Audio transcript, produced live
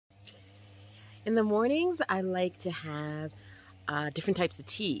In the mornings, I like to have different types of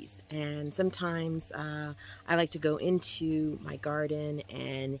teas, and sometimes I like to go into my garden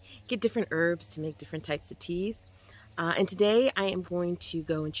and get different herbs to make different types of teas. And today I am going to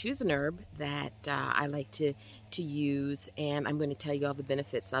go and choose an herb that I like to use, and I'm going to tell you all the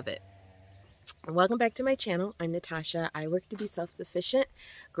benefits of it. Welcome back to my channel. I'm Natasha. I work to be self-sufficient,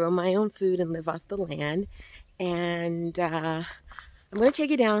 grow my own food, and live off the land. And I'm going to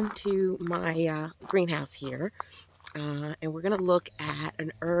take you down to my greenhouse here, and we're going to look at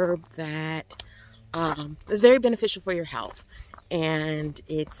an herb that is very beneficial for your health. And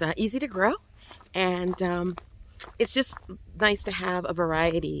it's easy to grow, and it's just nice to have a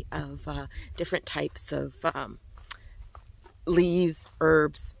variety of different types of leaves,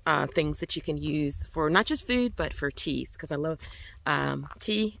 herbs, things that you can use for not just food, but for teas, because I love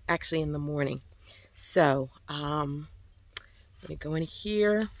tea actually in the morning. So I'm going to go in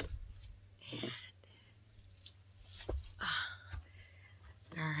here. And,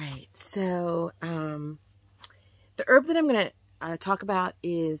 all right, so the herb that I'm going to talk about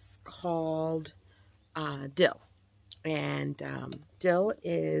is called dill. And dill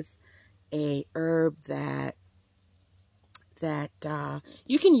is a herb that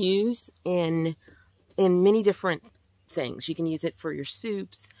you can use in many different things. You can use it for your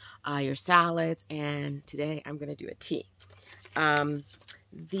soups, your salads, and today I'm going to do a tea.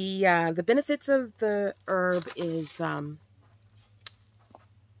 The benefits of the herb is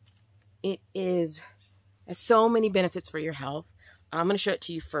it has so many benefits for your health. I'm going to show it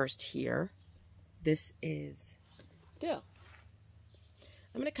to you first here. This is dill.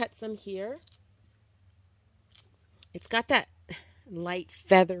 I'm going to cut some here. It's got that light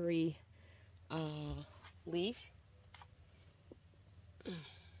feathery leaf.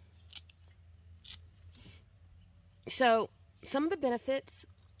 So some of the benefits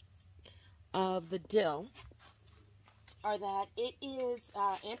of the dill are that it is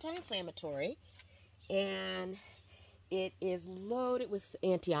anti-inflammatory, and it is loaded with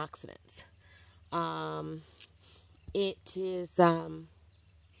antioxidants. It is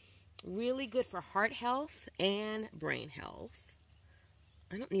really good for heart health and brain health.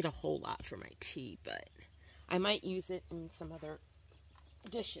 I don't need a whole lot for my tea, but I might use it in some other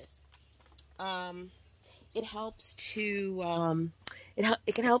dishes. It helps to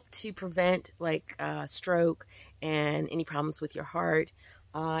it can help to prevent like stroke and any problems with your heart.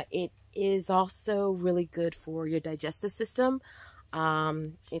 It is also really good for your digestive system.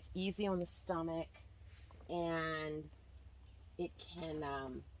 It's easy on the stomach, and it can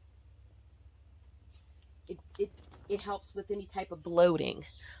it helps with any type of bloating,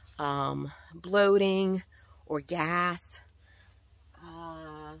 or gas.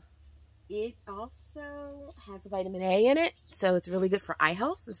 It also has vitamin A in it, so it's really good for eye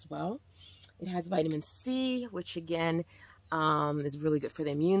health as well. It has vitamin C, which again is really good for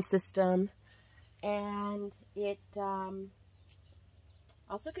the immune system, and it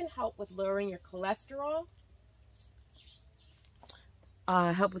also can help with lowering your cholesterol.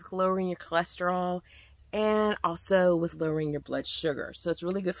 And also with lowering your blood sugar. So it's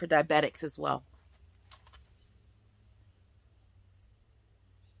really good for diabetics as well.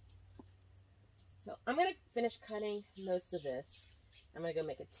 So I'm going to finish cutting most of this. I'm going to go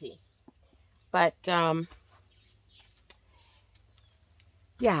make a tea. But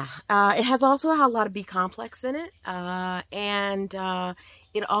yeah, it has also a lot of B complex in it, and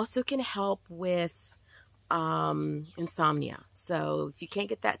it also can help with insomnia. So if you can't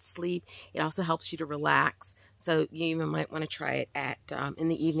get that sleep, it also helps you to relax. So you even might want to try it at in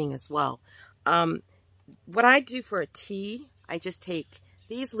the evening as well. What I do for a tea, I just take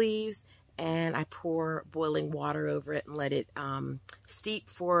these leaves and I pour boiling water over it and let it steep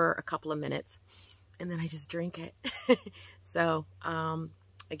for a couple of minutes, and then I just drink it. So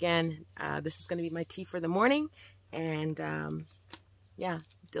again, this is going to be my tea for the morning, and yeah,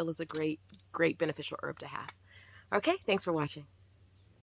 dill is a great beneficial herb to have. Okay, thanks for watching.